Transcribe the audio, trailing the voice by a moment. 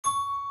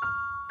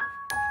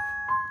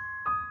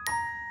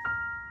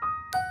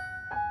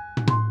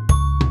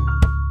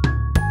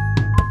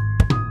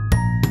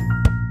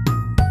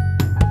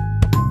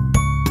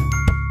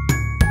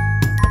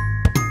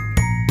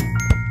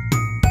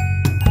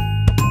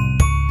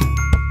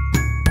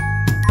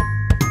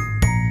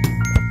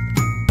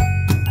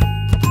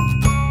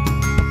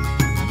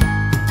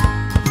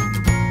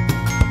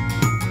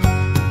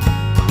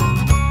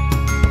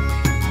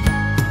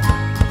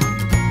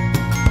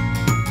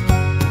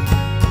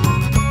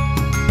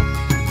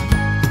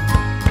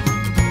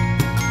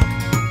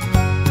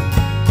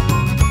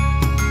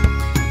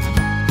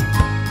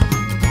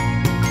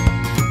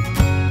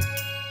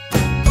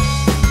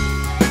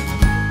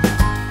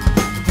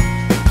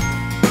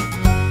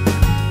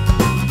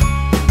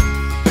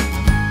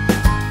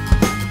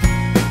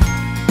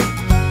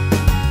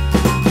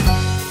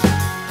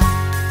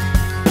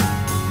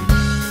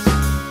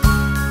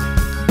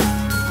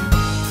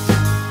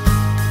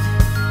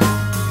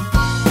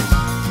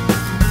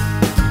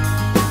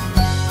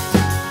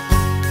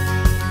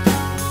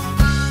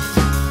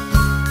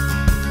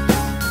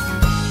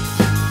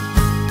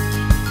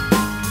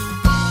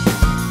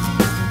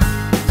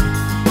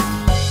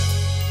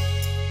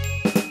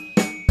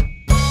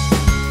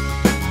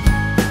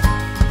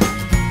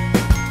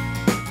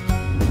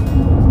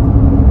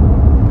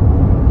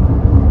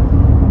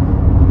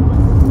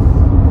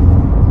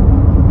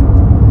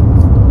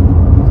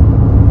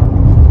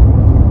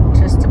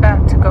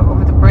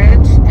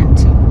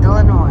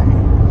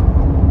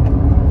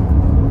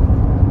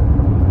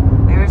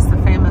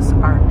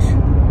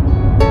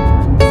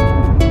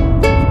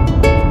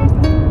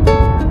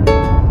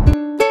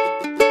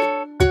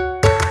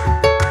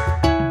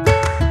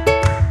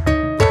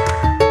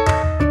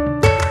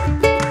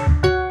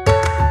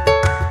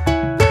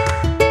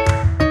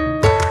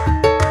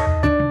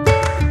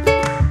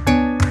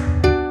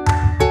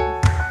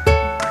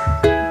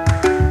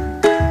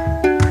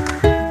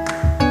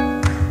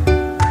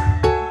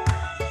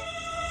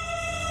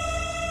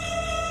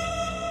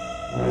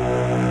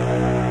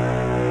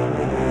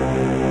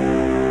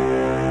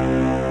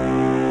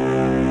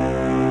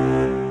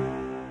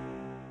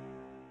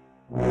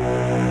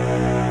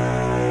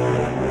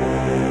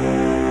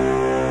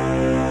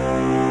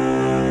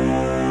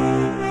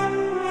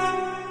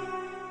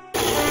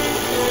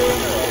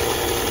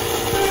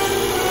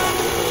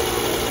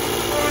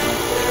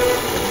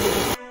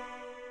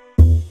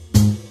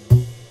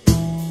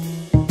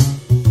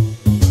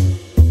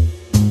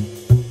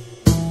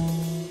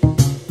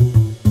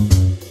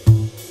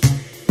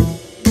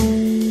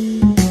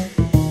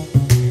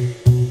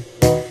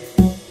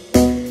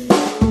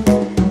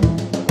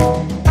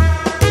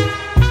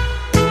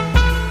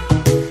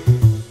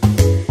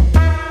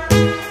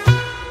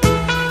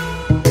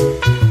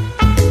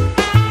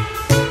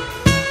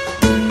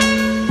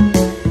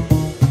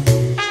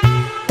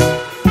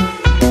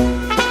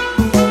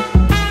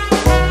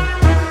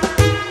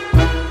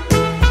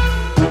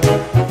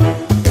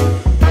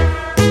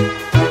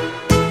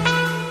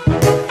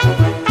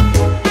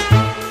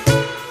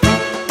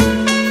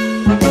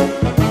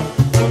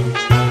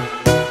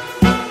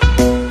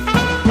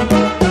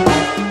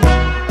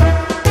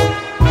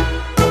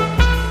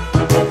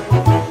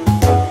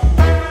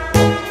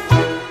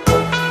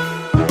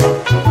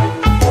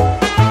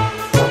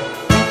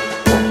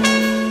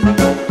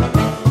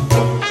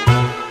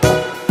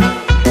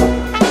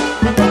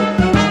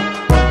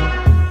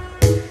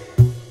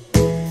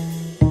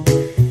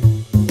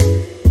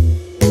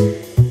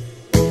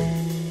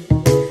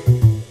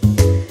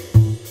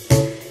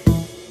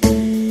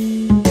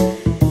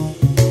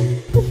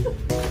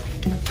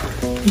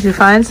Did you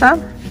find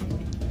some?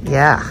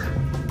 Yeah.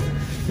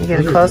 You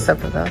get a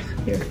close-up of those.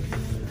 Here.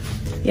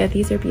 Yeah,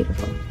 these are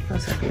beautiful.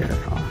 Those are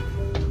beautiful.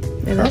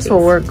 Those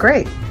will work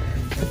great.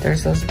 But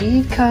there's those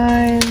bead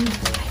kind.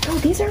 Oh,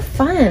 these are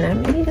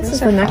fun. Maybe this is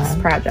the next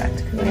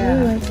project. I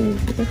really like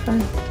these. These are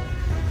fun.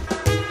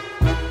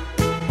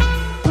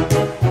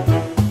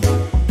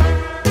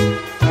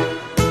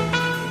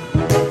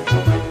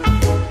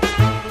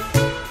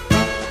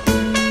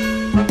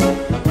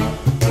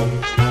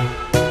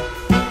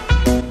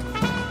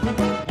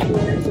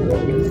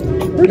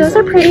 Ooh, those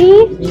are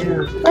pretty.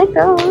 Yeah. I like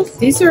those.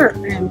 These are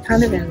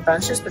kind of in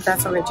bunches, but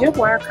that's okay. Do you have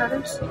wire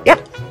cutters?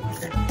 Yep.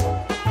 Okay.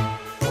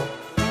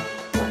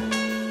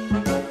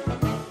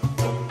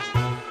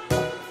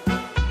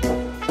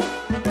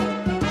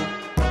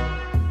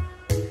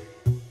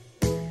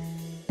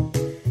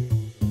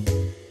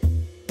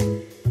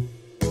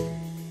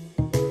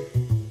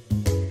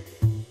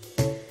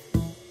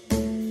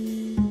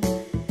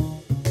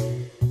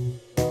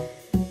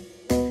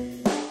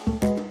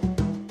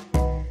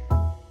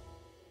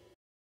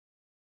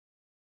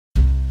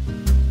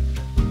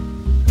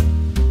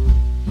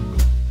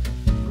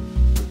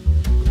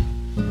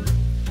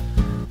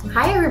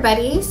 Hi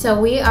everybody, so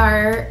we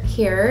are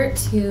here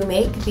to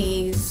make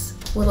these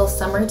little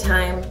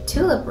summertime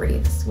tulip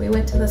wreaths. We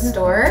went to the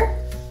store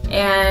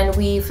and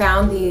we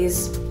found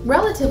these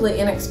relatively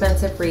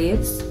inexpensive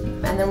wreaths,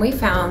 and then we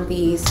found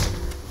these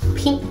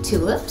pink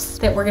tulips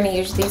that we're going to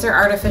use. These are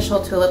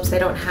artificial tulips. They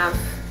don't have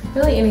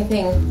really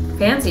anything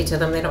fancy to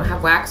them. They don't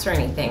have wax or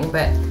anything,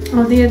 but...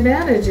 Well, the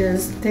advantage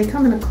is they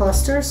come in a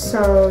cluster,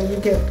 so you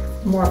get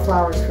more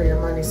flowers for your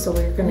money. So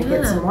we're going to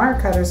get some wire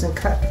cutters and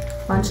cut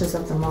bunches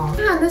of them off.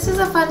 Yeah, this is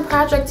a fun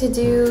project to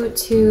do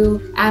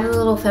to add a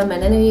little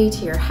femininity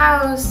to your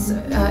house.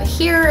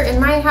 Here in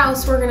my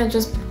house, we're gonna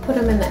just put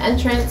them in the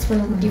entrance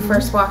when you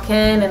first walk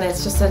in, and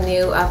it's just a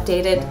new,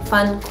 updated,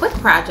 fun, quick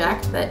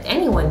project that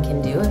anyone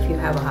can do if you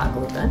have a hot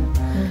glue gun.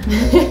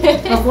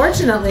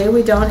 Unfortunately,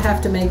 we don't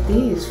have to make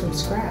these from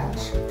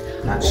scratch.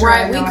 Not sure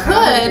Right, I know we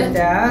how to do could.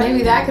 that.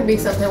 Maybe that could be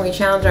something we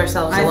challenge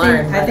ourselves to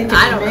learn. I think if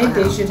you made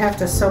these, you'd have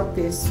to soak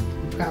these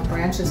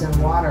branches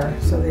in water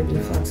so they'd be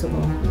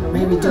flexible. Or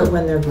maybe do it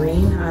when they're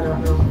green. I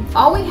don't know.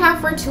 All we have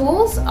for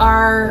tools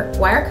are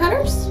wire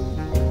cutters.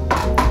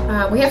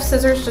 We have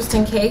scissors just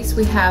in case.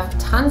 We have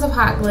tons of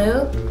hot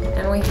glue,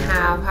 and we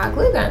have hot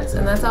glue guns,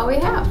 and that's all we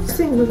have. The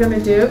thing we're going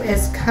to do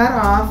is cut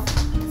off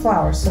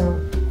flowers, so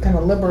kind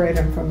of liberate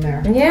them from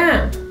there.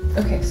 Yeah.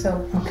 Okay,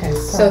 so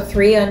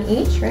 3 on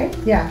each, right?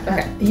 Yeah.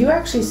 Okay. You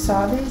actually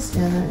saw these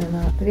in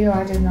a video.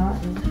 I did not.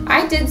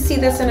 I did see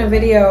this in a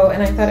video,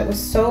 and I thought it was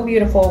so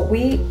beautiful.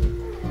 We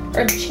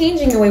are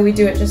changing the way we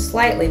do it just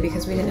slightly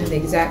because we didn't have the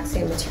exact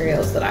same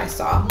materials that I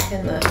saw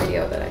in the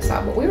video that I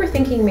saw. But we were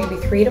thinking maybe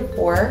 3 to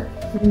 4.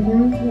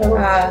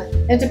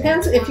 It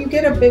depends. If you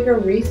get a bigger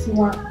wreath, you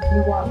want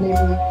maybe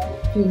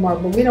a few more,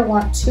 but we don't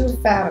want too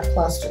fat of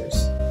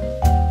clusters.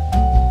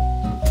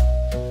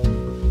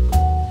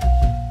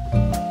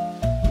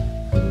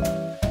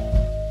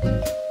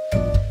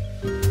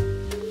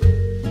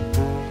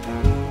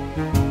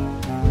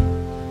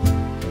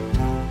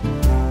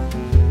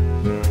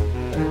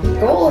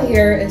 The goal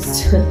here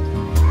is to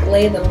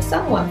lay them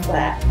somewhat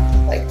flat,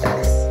 like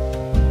this.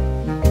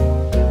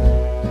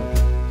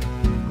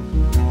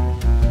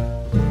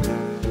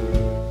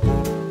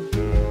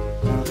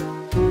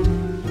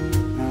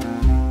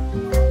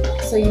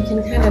 So you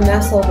can kind of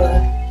nestle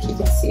if you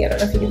can see. I don't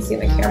know if you can see in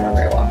the camera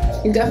very well.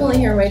 You can definitely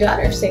hear my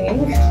daughter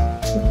singing.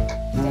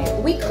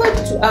 We could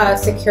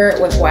secure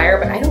it with wire,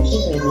 but I don't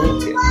think we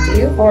need to. Do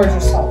you? Or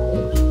just hot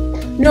glue.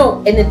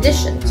 No, in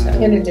addition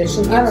to. In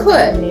addition, You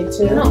could. Need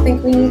to. I don't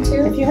think we need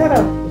to. If you had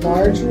a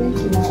large wreath,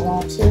 you might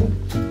want to.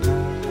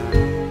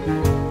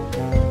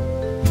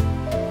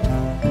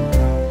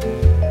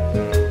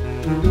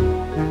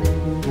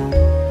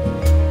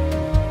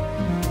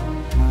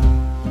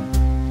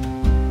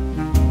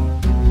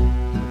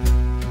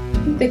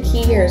 The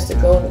key here is to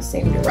go in the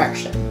same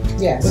direction.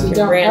 Yes, with you your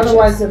don't. branches.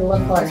 Otherwise, it'll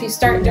look like. If you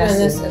start doing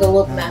this, it'll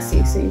look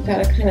messy. So you've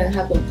got to kind of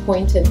have them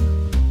pointed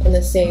in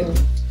the same.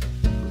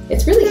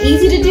 It's really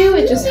easy to do.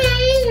 It just.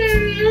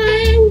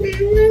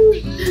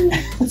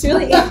 It's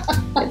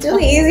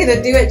really easy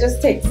to do. It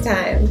just takes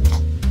time.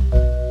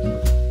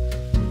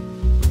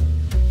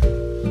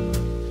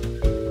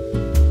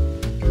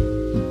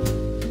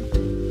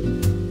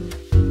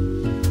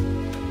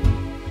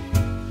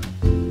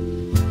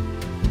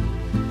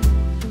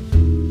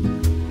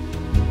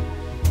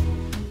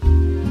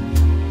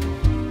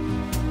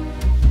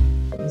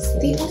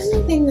 The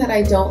only thing that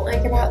I don't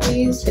like about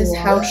these is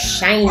how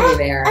shiny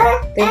they are.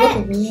 They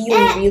look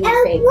really, really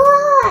fake.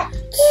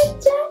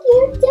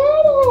 You did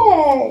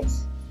it!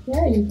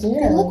 Yeah, you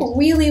did. They look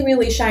really,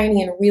 really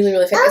shiny and really,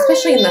 really fake,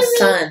 especially in the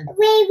sun.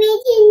 We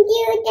can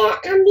do that,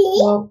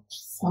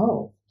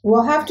 Well,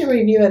 we'll have to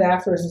review it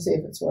afterwards and see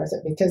if it's worth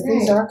it, because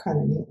these are kind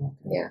of neat looking.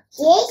 Yeah.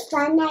 This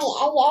one, I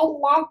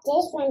love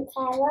this one,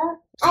 Carol.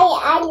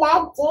 I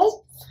love this,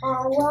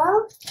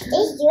 Carol.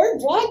 It's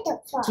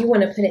beautiful. Do you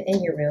want to put it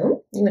in your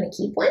room? You want to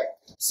keep one?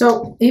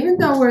 So even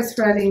though we're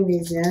threading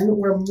these in,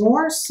 we're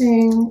more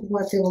seeing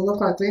what they will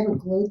look like. We haven't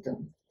glued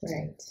them.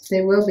 Right.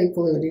 They will be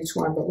glued, each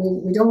one, but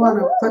we don't want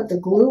to put the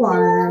glue on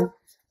and then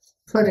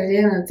put it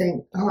in and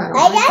think, oh, I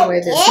don't like the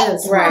way this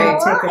is. Right.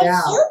 Take it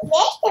out.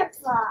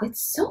 It's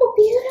so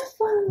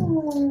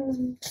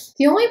beautiful.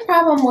 The only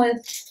problem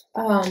with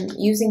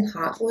using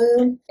hot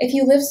glue, if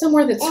you live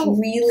somewhere that's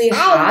really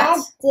hot,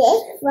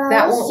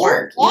 that won't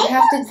work. You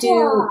have to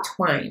do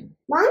twine.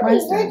 Mommy,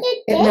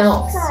 It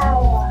melts.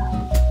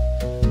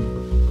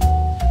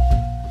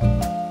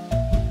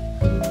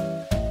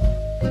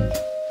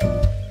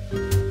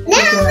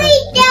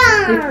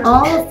 If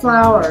all the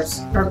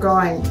flowers are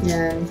going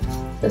in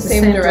The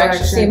same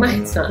direction. See,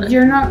 mine's not.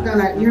 you're not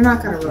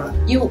gonna ruin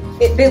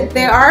it.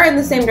 They are in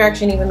the same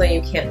direction, even though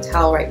you can't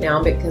tell right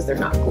now because they're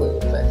not glued.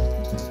 But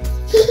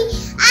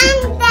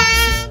I'm done.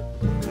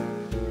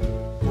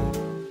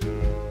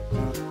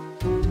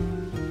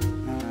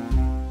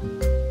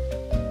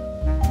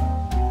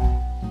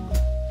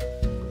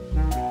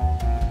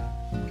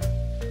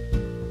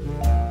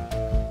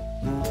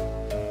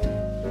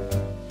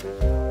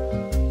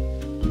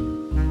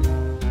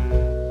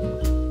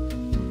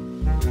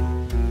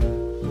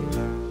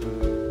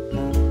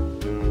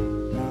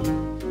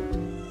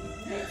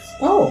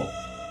 Oh.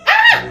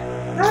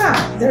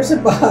 There's a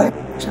bug.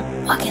 there's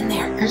a bug in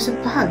there. There's a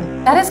bug.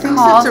 That is Thinks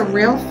called. it's a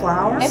real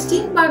flower.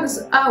 Stink bugs,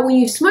 when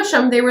you smush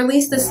them, they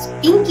release this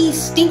stinky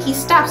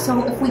stuff.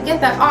 So if we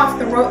get that off,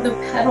 the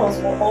petals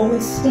will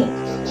always stink.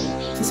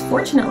 Because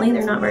fortunately,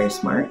 they're not very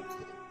smart.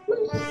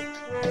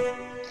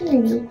 There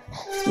you go.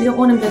 So we don't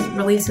want them to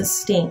release a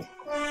stink.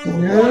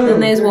 No. Then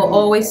these will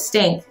always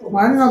stink.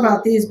 Well, I don't know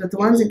about these, but the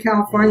ones in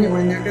California,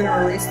 when they're going to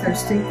release their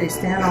stink, they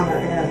stand on their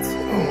heads.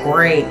 Oh,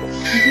 great.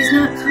 He's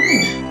not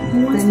coming.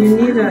 He wants Then the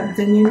you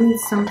flower. need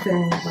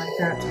something like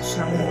that to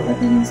show But him.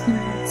 then he's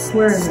gonna.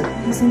 Where is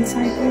it? He's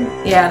inside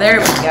there. Yeah, there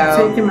we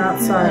go. Take him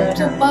outside. There's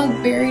a bug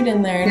buried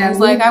in there. And Yeah, he's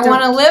like, we I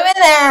want to live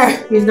in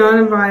there. He's not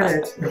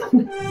invited.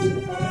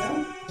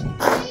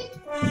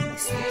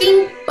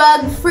 Stink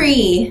bug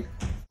free.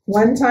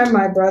 One time,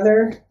 my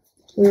brother,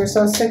 we were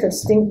so sick of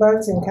stink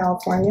bugs in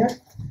California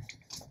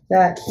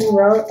that he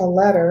wrote a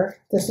letter.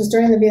 This was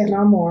during the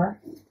Vietnam War.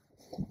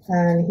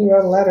 And he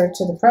wrote a letter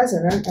to the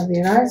President of the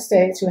United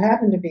States, who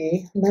happened to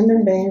be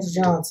Lyndon Baines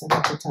Johnson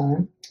at the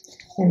time.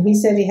 And he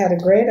said he had a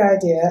great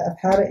idea of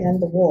how to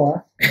end the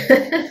war.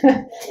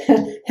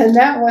 And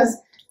that was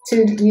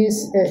to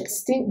use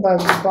stink bug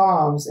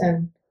bombs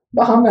and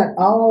bomb it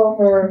all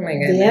over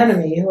the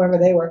enemy, whoever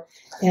they were.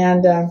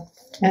 And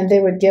they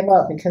would give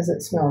up because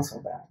it smelled so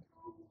bad.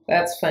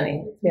 That's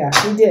funny. Yeah,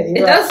 he did.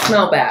 It does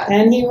smell bad.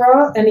 And he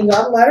wrote, and he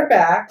got a letter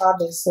back,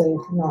 obviously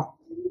not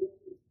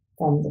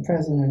from the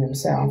president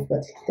himself,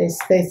 but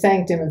they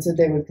thanked him and said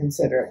they would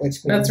consider it,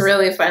 which means... That's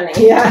really funny.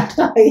 Yeah,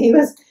 he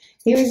was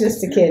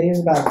just a kid. He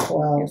was about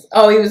 12.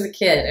 Oh, he was a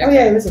kid. Okay. Oh,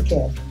 yeah, he was a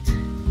kid.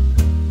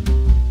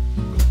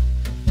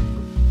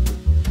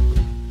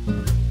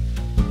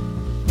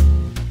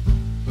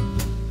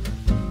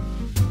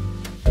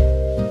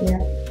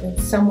 Yeah.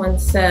 And someone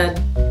said,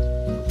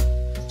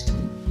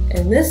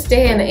 in this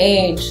day and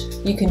age,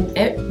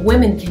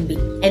 women can be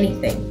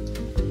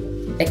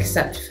anything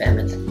except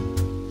feminine.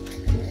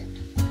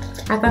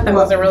 I thought that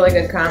was a really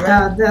good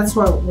comment. That's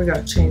what we're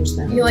going to change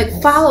then. You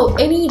follow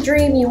any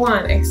dream you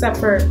want except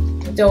for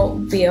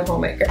don't be a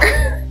homemaker.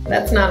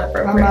 That's not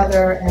appropriate. A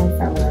mother and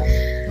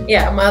feminine.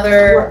 Yeah, a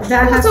mother.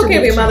 Well, it's okay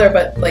to be a mother,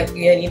 but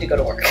you need to go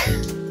to work.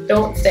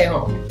 Don't stay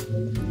home.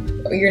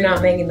 You're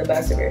not making the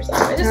best of yourself.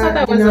 I just thought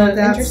that was an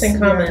interesting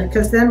comment. Yeah,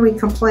 because then we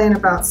complain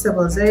about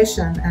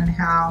civilization and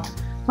how,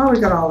 we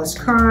got all this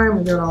crime,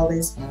 we got all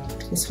this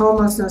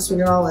homelessness, we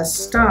got all this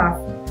stuff,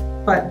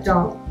 but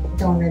don't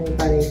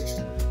anybody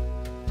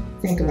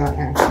think about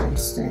actually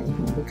staying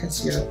home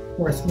because you're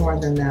worth more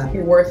than that.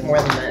 You're worth more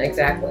than that,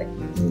 exactly.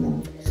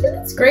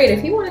 That's great.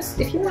 If you want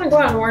to go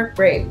out and work,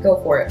 great,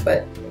 go for it.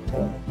 But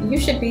we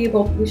should be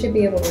able to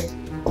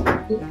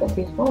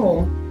be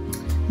home.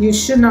 You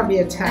should not be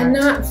attacked. And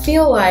not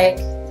feel like,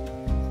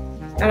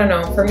 I don't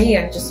know, for me,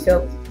 I just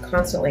feel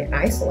constantly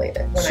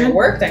isolated. When I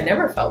worked, I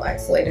never felt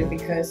isolated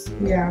because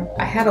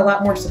I had a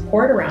lot more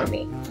support around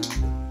me.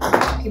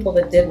 People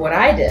that did what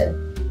I did.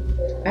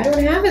 I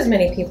don't have as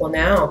many people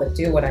now that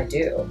do what I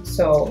do.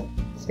 So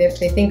they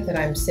think that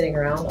I'm sitting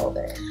around all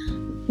day.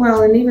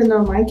 Well, and even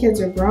though my kids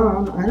are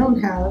grown, I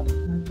don't have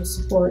the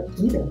support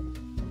either.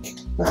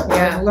 But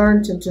I've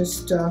learned to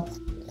just...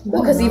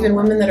 well, because even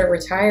women that are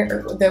retired,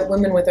 or the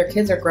women with their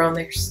kids are grown,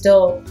 they're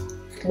still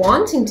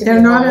wanting to be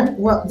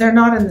home. They're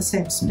not in the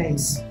same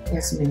space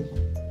as me.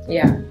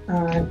 Yeah.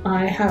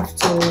 I have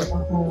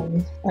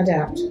to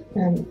adapt,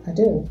 and I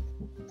do.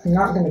 I'm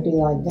not going to be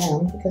like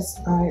them because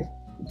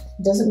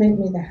it doesn't make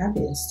me the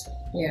happiest.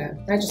 Yeah,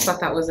 I just thought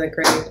that was a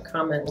great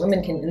comment.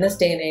 Women can, in this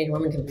day and age,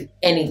 women can be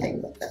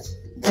anything but that.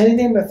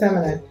 Anything but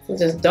feminine. So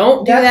just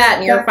don't do that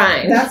and you're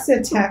fine. That's the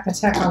attack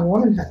on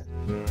womanhood.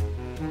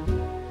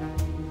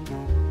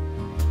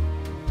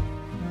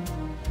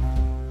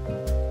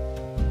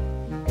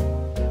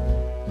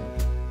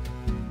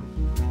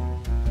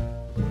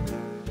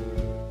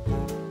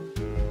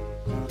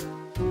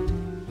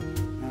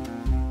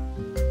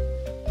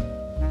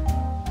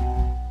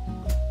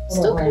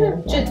 Still kind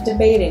of just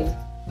debating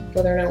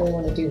whether or not we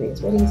want to do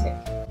these. What do you think?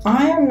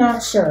 I am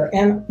not sure.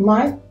 And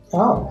my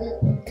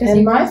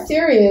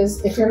theory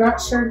is, if you're not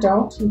sure,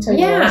 don't until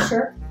you're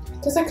sure.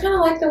 Because I kind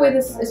of like the way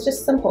this is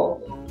just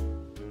simple.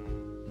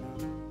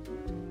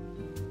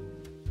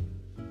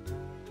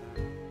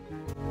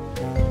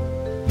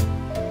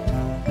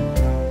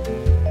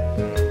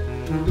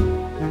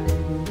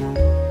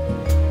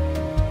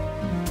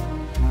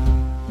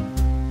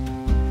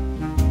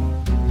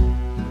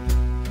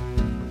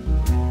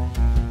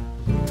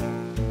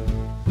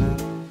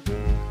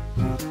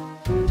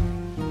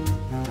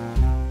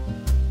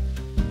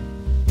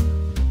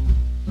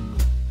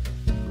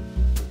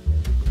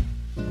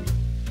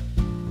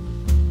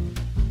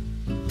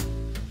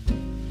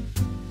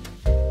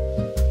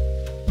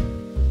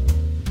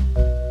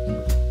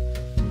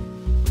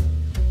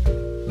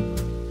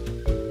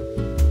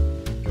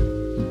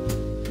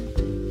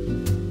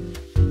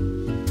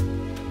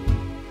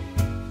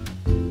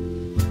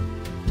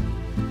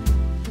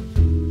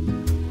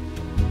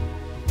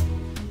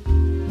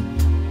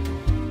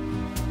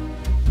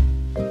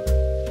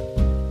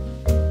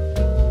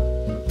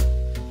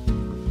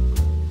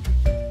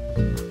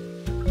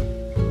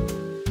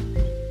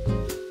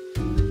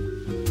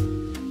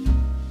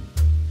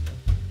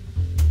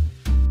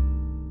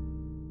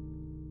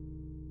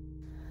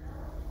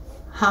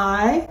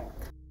 Hi,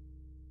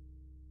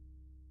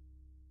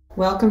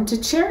 welcome to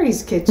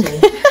Cherry's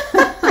Kitchen.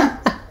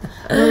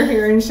 We're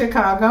here in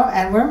Chicago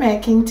and we're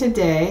making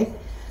today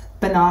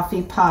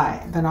banoffee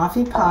pie.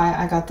 Banoffee pie,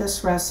 I got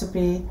this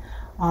recipe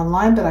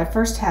online, but I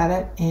first had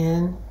it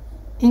in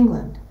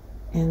England,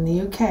 in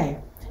the UK.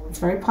 It's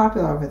very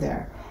popular over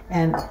there.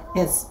 And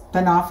it's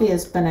banoffee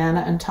is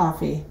banana and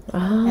toffee.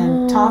 Oh.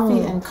 And toffee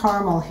and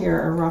caramel here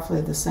are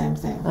roughly the same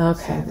thing.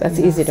 Okay, so that's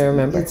easy to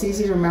remember. It's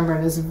easy to remember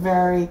and it's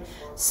very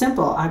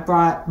simple. I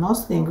brought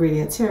most of the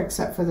ingredients here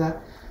except for the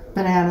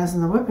bananas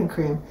and the whipping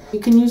cream. You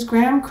can use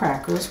graham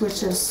crackers,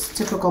 which is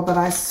typical, but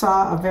I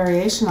saw a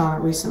variation on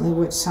it recently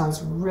which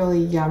sounds really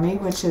yummy,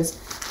 which is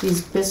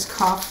these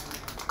Biscoff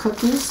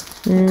cookies,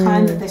 the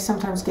kind that they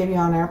sometimes give you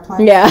on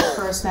airplanes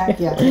for a snack.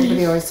 Yeah,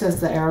 everybody always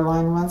says the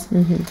airline ones.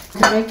 You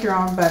can make your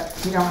own, but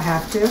you don't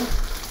have to.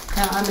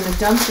 And I'm going to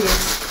dump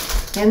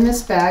these in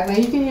this bag. Now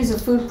you can use a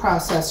food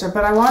processor,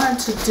 but I wanted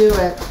to do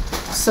it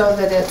so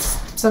that it's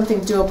something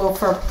doable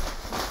for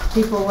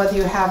people whether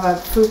you have a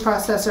food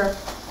processor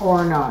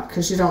or not,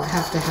 because you don't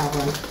have to have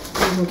one.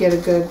 You can get a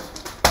good,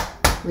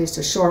 at least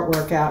a short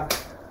workout,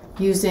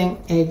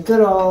 using a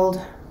good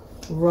old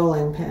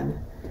rolling pin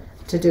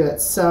to do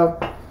it. So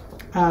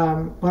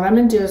what I'm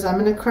going to do is I'm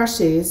going to crush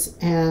these,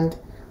 and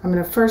I'm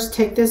going to first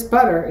take this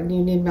butter, and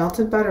you need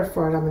melted butter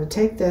for it. I'm going to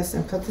take this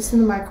and put this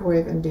in the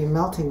microwave and be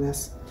melting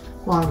this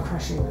while I'm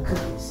crushing the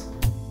cookies.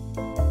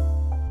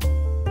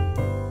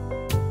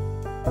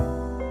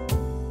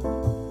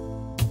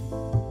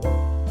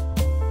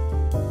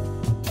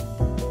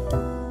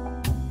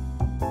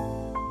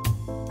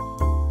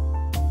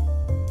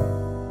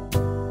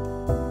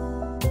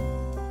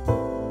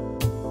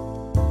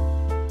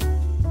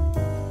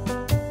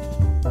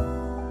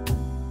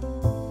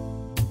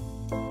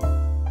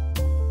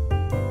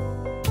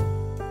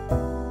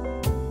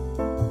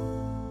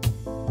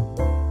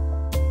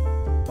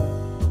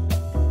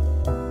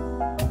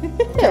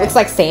 It looks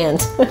like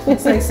sand.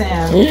 Looks like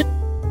sand.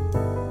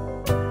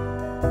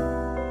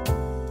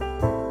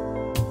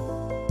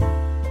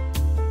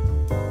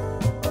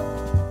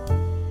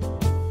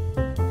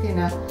 Okay,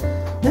 now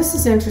this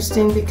is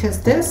interesting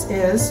because this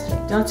is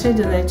dulce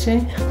de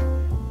leche.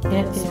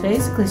 It's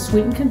basically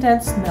sweetened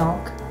condensed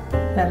milk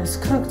that is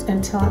cooked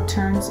until it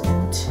turns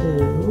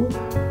into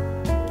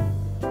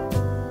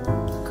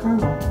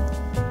caramel.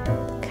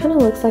 Kind of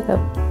looks like a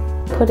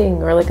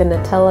pudding or like a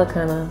Nutella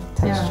kind of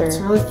texture. Yeah, it's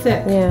really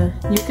thick. Yeah.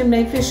 You can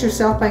make this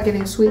yourself by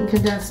getting sweetened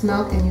condensed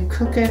milk, and you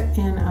cook it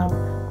in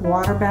a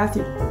water bath,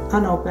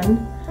 unopened,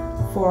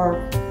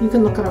 for, you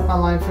can look it up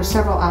online, for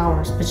several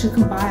hours, but you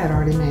can buy it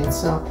already made,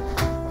 so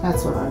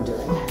that's what I'm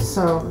doing.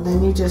 So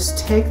then you just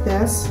take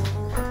this,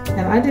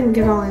 and I didn't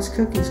get all these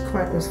cookies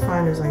quite as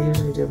fine as I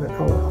usually do, but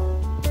oh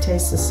well, it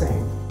tastes the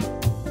same.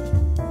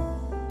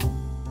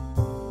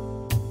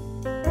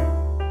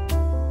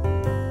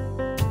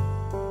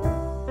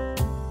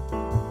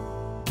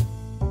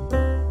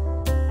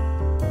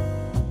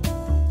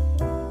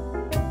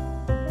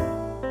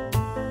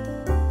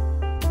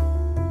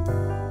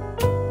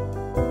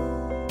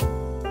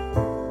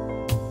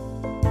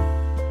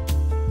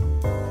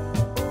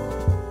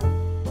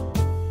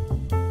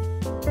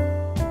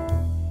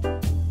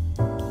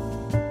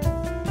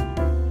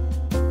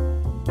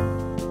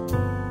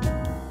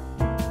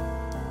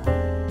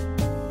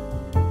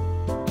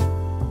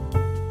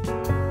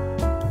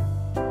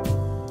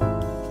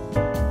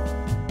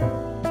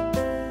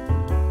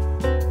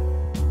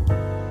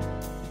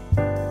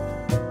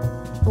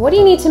 What do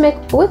you need to make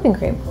whipping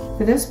cream?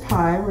 For this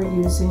pie, we're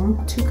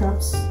using 2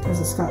 cups because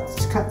it's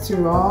cut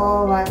through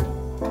all that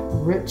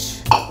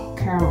rich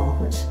caramel,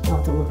 which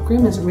not the whipped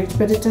cream isn't rich,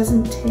 but it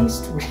doesn't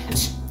taste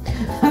rich.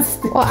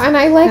 Well, and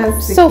I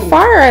like, so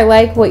far I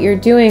like what you're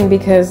doing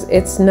because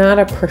it's not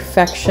a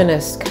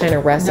perfectionist kind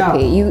of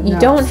recipe. You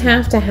don't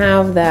have to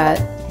have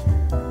that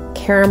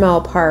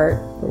caramel part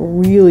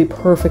really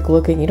perfect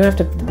looking. You don't have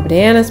to, the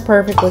banana's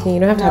perfect looking. You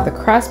don't have to have the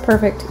crust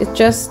perfect. It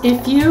just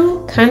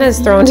kind of is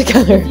thrown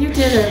together. If you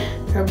did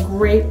a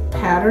great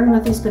pattern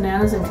with these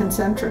bananas in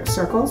concentric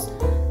circles,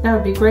 that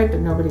would be great, but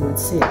nobody would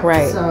see it.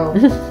 Right. So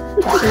it's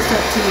just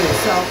up to you.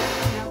 So.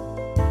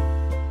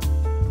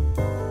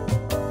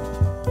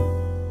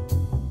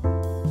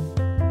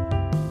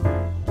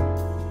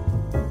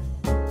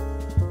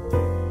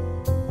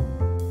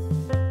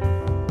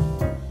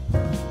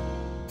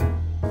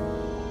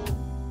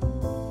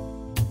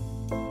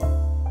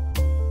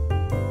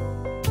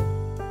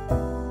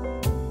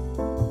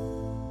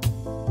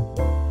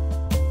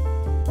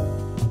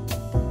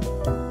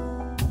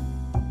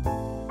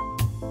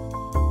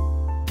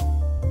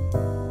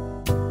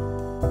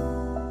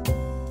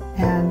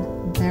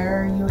 And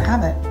there you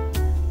have it,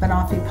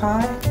 banoffee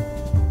pie.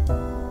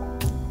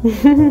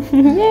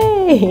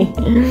 Yay!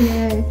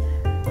 Yay!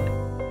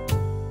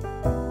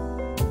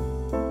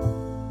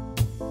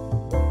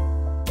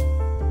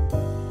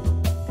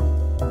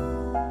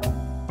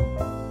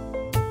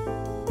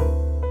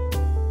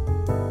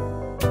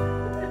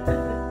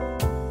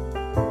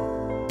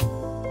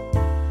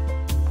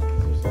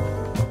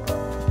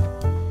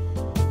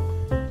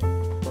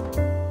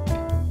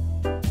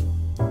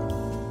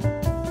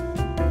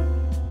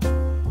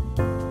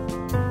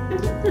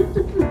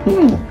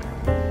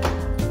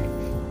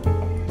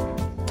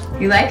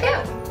 You like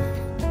it?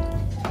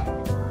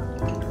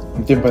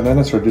 The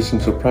bananas are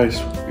decent surprise.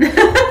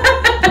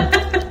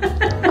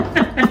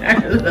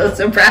 I'm a little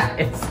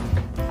surprised.